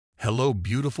Hello,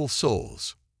 beautiful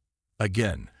souls.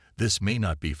 Again, this may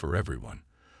not be for everyone,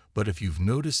 but if you've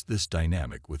noticed this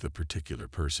dynamic with a particular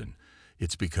person,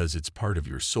 it's because it's part of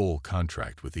your soul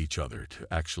contract with each other to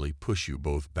actually push you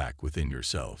both back within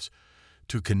yourselves,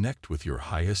 to connect with your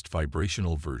highest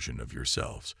vibrational version of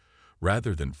yourselves,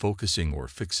 rather than focusing or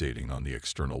fixating on the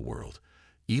external world,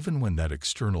 even when that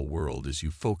external world is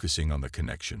you focusing on the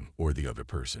connection or the other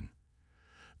person.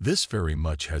 This very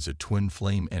much has a twin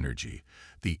flame energy,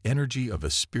 the energy of a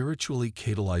spiritually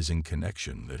catalyzing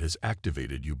connection that has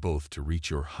activated you both to reach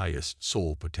your highest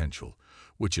soul potential,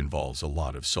 which involves a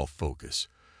lot of self-focus,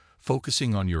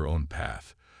 focusing on your own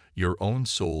path, your own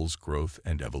soul's growth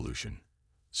and evolution.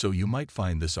 So you might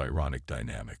find this ironic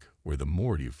dynamic where the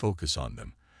more you focus on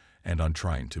them and on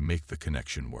trying to make the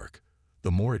connection work, the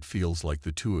more it feels like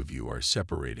the two of you are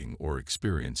separating or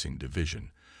experiencing division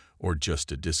or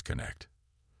just a disconnect.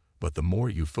 But the more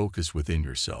you focus within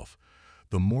yourself,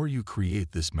 the more you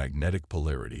create this magnetic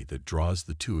polarity that draws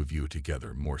the two of you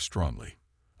together more strongly.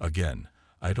 Again,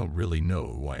 I don't really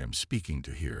know who I am speaking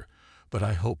to here, but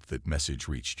I hope that message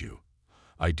reached you.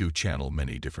 I do channel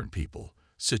many different people,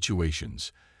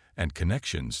 situations, and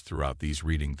connections throughout these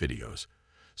reading videos.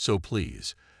 So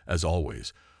please, as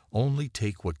always, only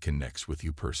take what connects with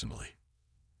you personally.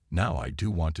 Now I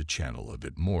do want to channel a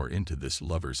bit more into this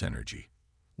lover's energy.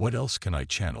 What else can I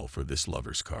channel for this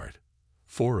lover's card?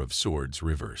 Four of Swords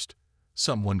reversed.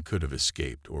 Someone could have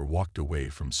escaped or walked away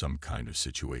from some kind of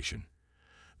situation.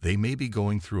 They may be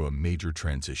going through a major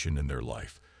transition in their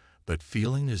life, but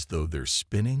feeling as though they're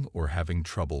spinning or having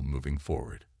trouble moving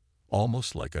forward.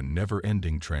 Almost like a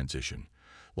never-ending transition,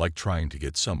 like trying to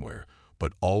get somewhere,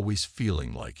 but always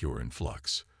feeling like you're in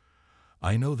flux.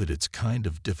 I know that it's kind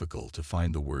of difficult to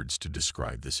find the words to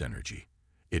describe this energy.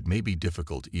 It may be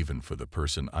difficult even for the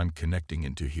person I'm connecting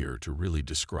into here to really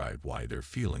describe why they're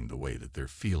feeling the way that they're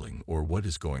feeling or what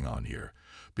is going on here,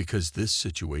 because this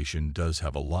situation does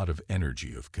have a lot of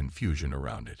energy of confusion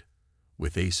around it.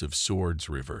 With Ace of Swords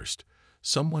reversed,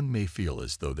 someone may feel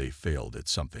as though they failed at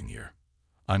something here.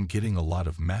 I'm getting a lot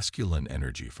of masculine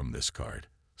energy from this card,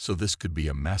 so this could be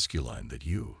a masculine that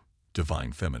you,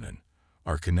 Divine Feminine,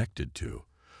 are connected to,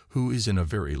 who is in a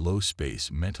very low space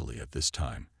mentally at this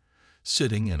time,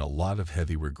 sitting in a lot of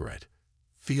heavy regret,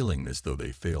 feeling as though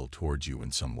they failed towards you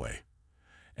in some way.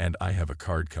 And I have a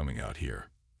card coming out here,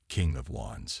 King of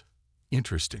Wands.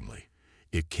 Interestingly,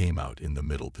 it came out in the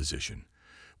middle position,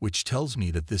 which tells me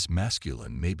that this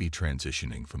masculine may be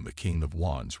transitioning from the King of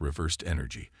Wands reversed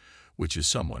energy, which is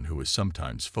someone who is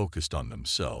sometimes focused on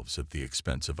themselves at the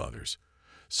expense of others,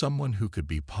 someone who could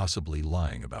be possibly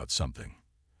lying about something.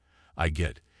 I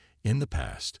get, in the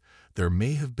past, there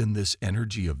may have been this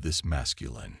energy of this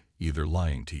masculine, either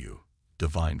lying to you,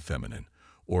 Divine Feminine,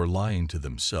 or lying to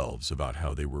themselves about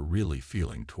how they were really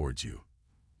feeling towards you,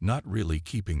 not really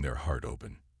keeping their heart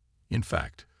open. In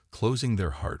fact, closing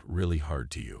their heart really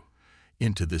hard to you,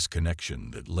 into this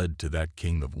connection that led to that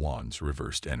King of Wands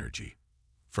reversed energy.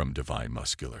 From Divine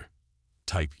Muscular.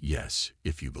 Type yes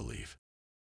if you believe.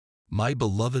 My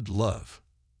beloved love.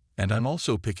 And I'm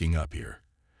also picking up here.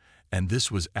 And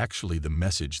this was actually the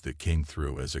message that came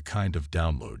through as a kind of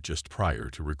download just prior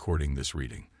to recording this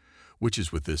reading, which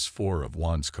is with this Four of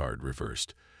Wands card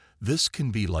reversed. This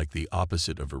can be like the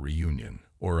opposite of a reunion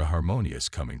or a harmonious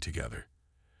coming together.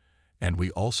 And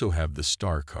we also have the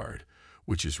Star card,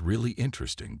 which is really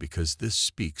interesting because this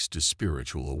speaks to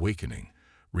spiritual awakening,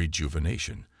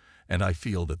 rejuvenation, and I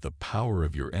feel that the power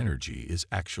of your energy is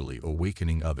actually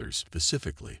awakening others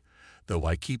specifically, though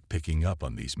I keep picking up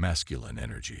on these masculine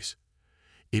energies.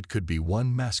 It could be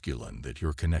one masculine that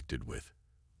you're connected with.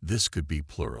 This could be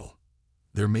plural.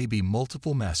 There may be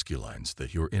multiple masculines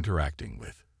that you're interacting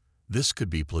with. This could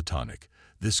be platonic.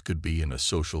 This could be in a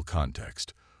social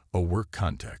context, a work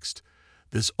context.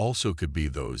 This also could be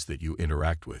those that you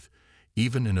interact with,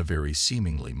 even in a very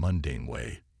seemingly mundane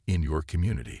way, in your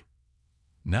community.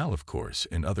 Now, of course,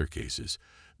 in other cases,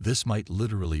 this might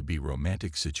literally be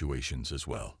romantic situations as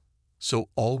well. So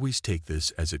always take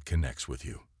this as it connects with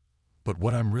you. But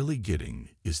what I'm really getting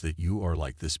is that you are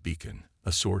like this beacon,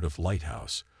 a sort of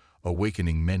lighthouse,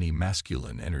 awakening many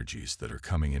masculine energies that are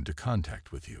coming into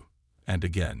contact with you. And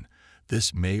again,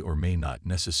 this may or may not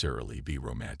necessarily be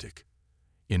romantic.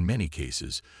 In many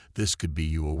cases, this could be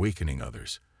you awakening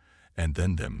others, and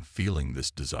then them feeling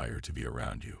this desire to be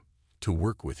around you, to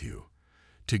work with you,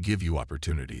 to give you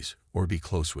opportunities, or be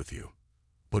close with you.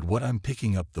 But what I'm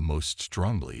picking up the most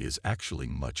strongly is actually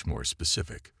much more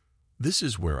specific. This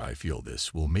is where I feel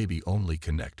this will maybe only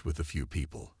connect with a few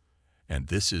people. And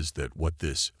this is that what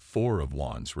this Four of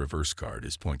Wands reverse card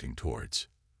is pointing towards.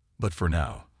 But for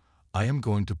now, I am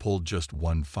going to pull just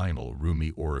one final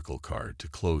Rumi Oracle card to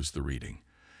close the reading,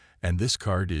 and this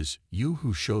card is You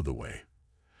Who Show the Way.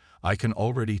 I can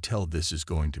already tell this is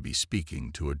going to be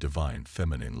speaking to a divine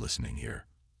feminine listening here.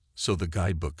 So the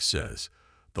guidebook says,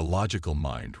 the logical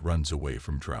mind runs away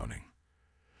from drowning.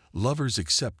 Lovers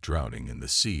accept drowning in the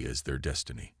sea as their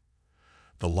destiny.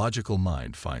 The logical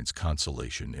mind finds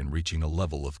consolation in reaching a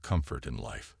level of comfort in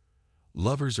life.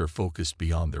 Lovers are focused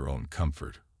beyond their own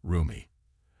comfort, Rumi.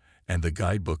 And the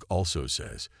guidebook also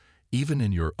says, even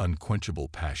in your unquenchable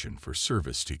passion for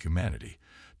service to humanity,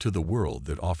 to the world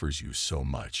that offers you so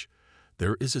much,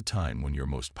 there is a time when your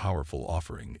most powerful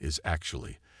offering is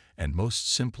actually, and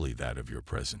most simply that of your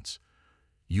presence.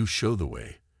 You show the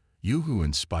way, you who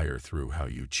inspire through how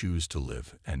you choose to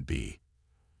live and be.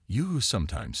 You who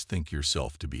sometimes think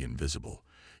yourself to be invisible,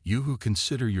 you who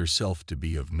consider yourself to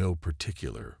be of no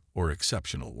particular or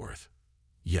exceptional worth.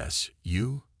 Yes,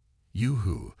 you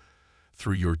who,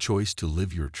 through your choice to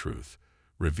live your truth,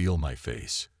 reveal my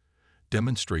face,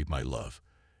 demonstrate my love,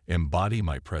 embody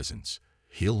my presence,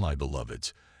 heal my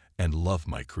beloveds, and love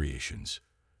my creations.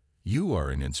 You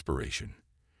are an inspiration.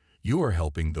 You are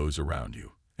helping those around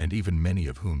you, and even many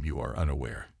of whom you are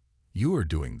unaware. You are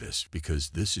doing this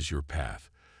because this is your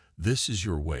path, this is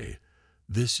your way,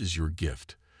 this is your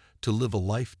gift, to live a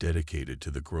life dedicated to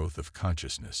the growth of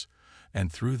consciousness,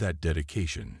 and through that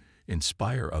dedication,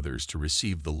 inspire others to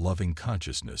receive the loving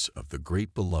consciousness of the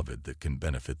great beloved that can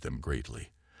benefit them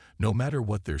greatly, no matter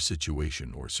what their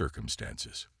situation or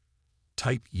circumstances.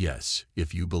 Type yes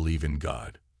if you believe in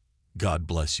God. God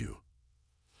bless you.